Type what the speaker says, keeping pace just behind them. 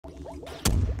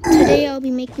Today I'll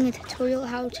be making a tutorial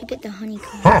how to get the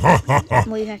honeycomb.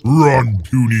 What you have to Run,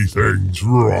 puny things,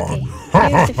 run. Okay,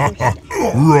 here's the first step.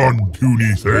 Run,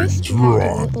 puny First, things, you have to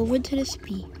run. go over to this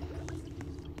bee.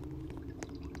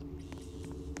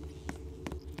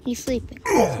 He's sleeping,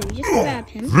 so you just grab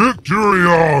him. Victory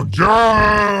or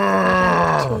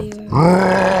death!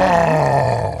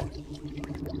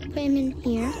 Put him in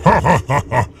here.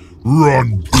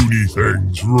 Run, puny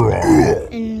things, run.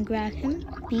 And grab him.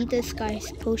 Be this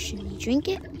guy's potion. You drink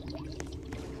it.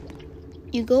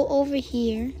 You go over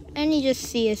here, and you just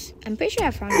see us. I'm pretty sure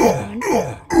I found this one.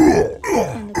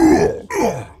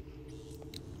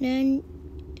 Then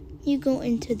you go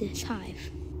into this hive.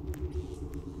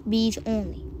 Bees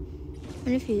only.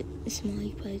 And if you small,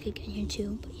 you probably could get here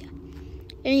too, but yeah.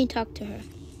 Then you talk to her.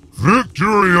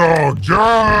 Victory or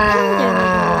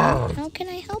death! How can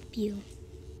I help you?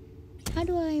 How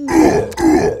do I make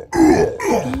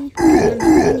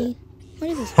honey? What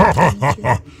is this?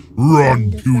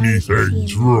 Run, puny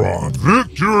things, run.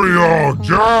 Victory or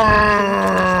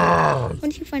death!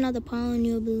 Once you find out the pollen,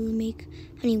 you'll be able to make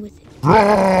honey with it. Yeah.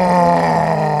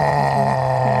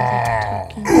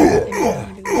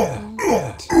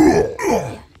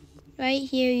 Right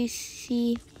here you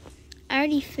see, I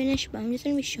already finished, but I'm just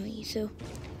going to be showing you. So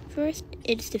first,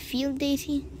 it's the field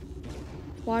daisy,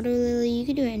 water lily. You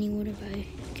can do any water by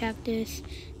cactus,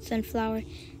 sunflower,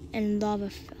 and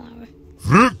lava flower.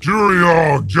 Victory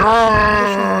or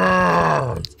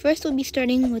death! First, we'll be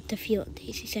starting with the field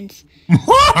daisy since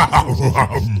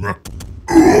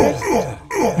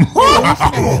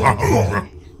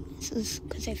this is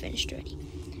because I finished already.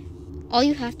 All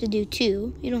you have to do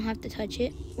too, you don't have to touch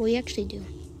it. Well, you actually do.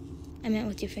 I meant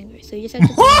with your fingers. So you just have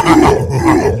to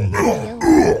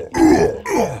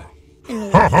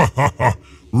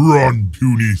run,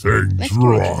 puny things,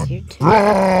 run.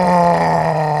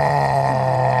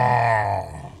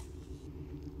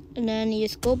 And then you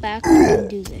just go back and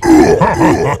do this.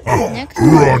 Next,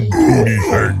 run, puny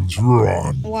things,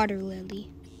 run. Water lily.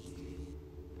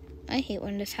 I hate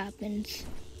when this happens.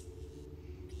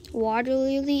 Water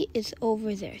lily is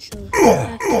over there, so you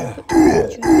have to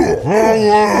put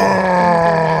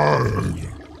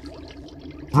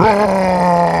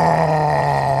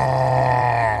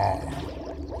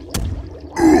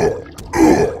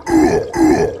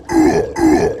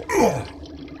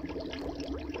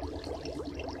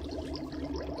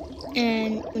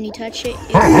and when you touch it,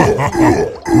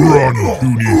 run,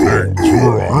 puny things,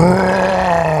 run.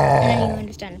 And then you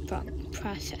understand the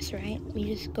process, right? You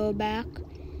just go back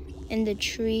in the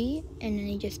tree, and then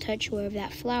you just touch wherever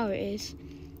that flower is,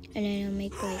 and then it'll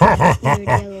make like a weird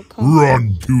yellow cone.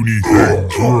 Run, puny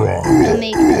things, run. It'll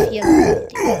make this yellow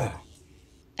thing.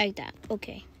 Like that.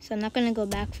 Okay. So I'm not gonna go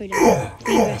back for the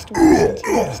 3 rest ones since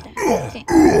you understand. Okay.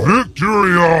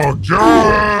 Victory or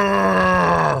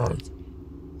death!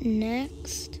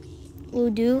 Next,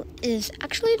 we'll do is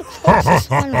actually the closest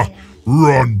one right now.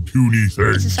 Run, puny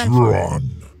things, run.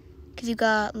 Because you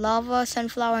got lava,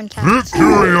 sunflower, and cactus.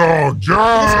 Victory or This one's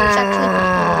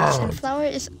death! actually sunflower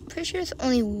is pretty sure it's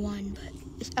only one, but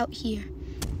it's out here.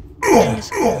 And this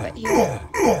one right here.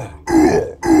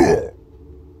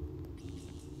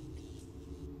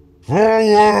 Forward!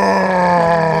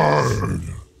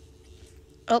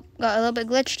 Oh, got a little bit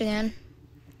glitched again.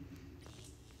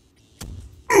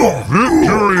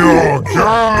 Victory or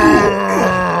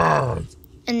death!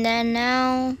 And then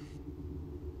now,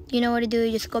 you know what to do.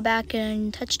 You just go back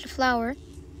and touch the flower.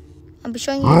 I'll be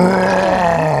showing you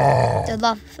the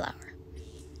lava flower.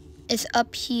 It's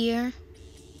up here.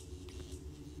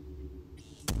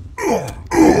 I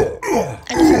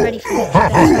just already finished.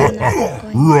 That's why I'm not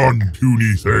going Run, back.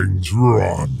 puny things,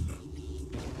 run.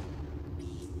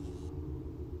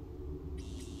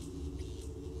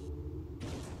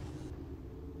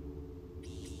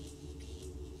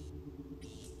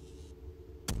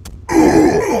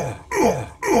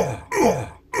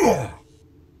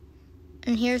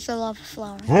 And here's the lava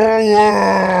flower. Forward!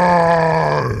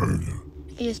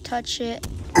 You just touch it.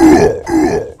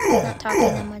 Not talking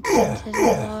that much since it's a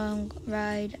long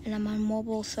ride and I'm on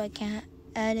mobile, so I can't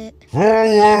edit.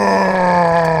 Forward!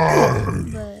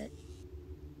 But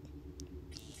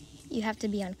you have to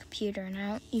be on computer, and I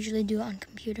don't usually do it on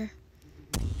computer.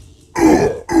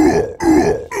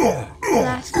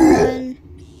 Last one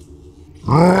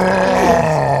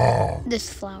is this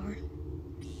flower.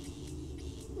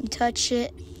 You touch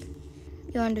it.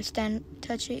 You understand?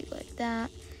 Touch it like that.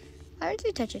 Why don't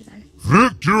you touch it then?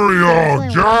 Victory or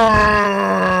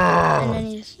death! And then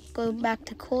you just go back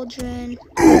to cauldron.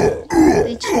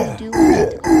 Which you do want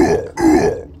it to go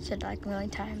back. Said like a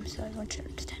million times, so I want you to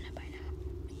understand it by now.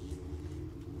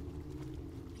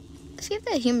 Let's see if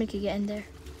that human could get in there.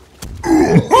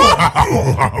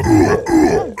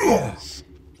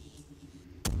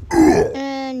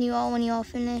 And when you all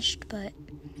finished, but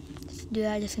let's do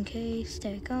that just in case.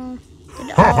 There we go.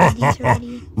 Did all of these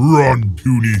already. Run,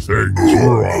 puny things,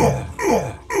 run.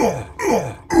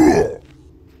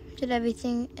 Did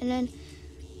everything, and then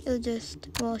it'll just,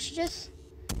 well, she just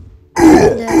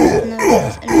does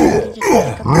notice, and then you can just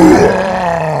pick up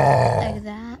like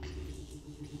that.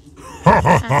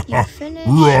 After you finish,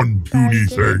 Run, puny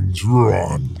things,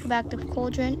 run. go back to the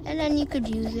cauldron, and then you could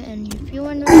use it, and if you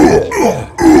want to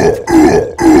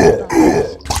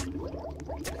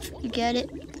you get it,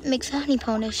 makes a honey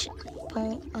potion.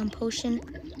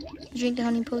 You drink the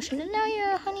honey potion, and now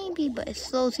you're a honeybee, but it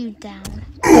slows you down.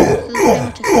 So it's pretty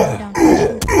much a slow down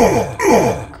potion.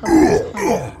 Covers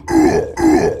honey.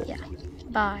 Yeah.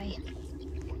 Bye.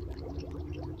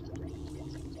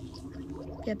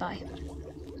 Goodbye.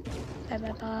 Bye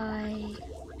bye bye.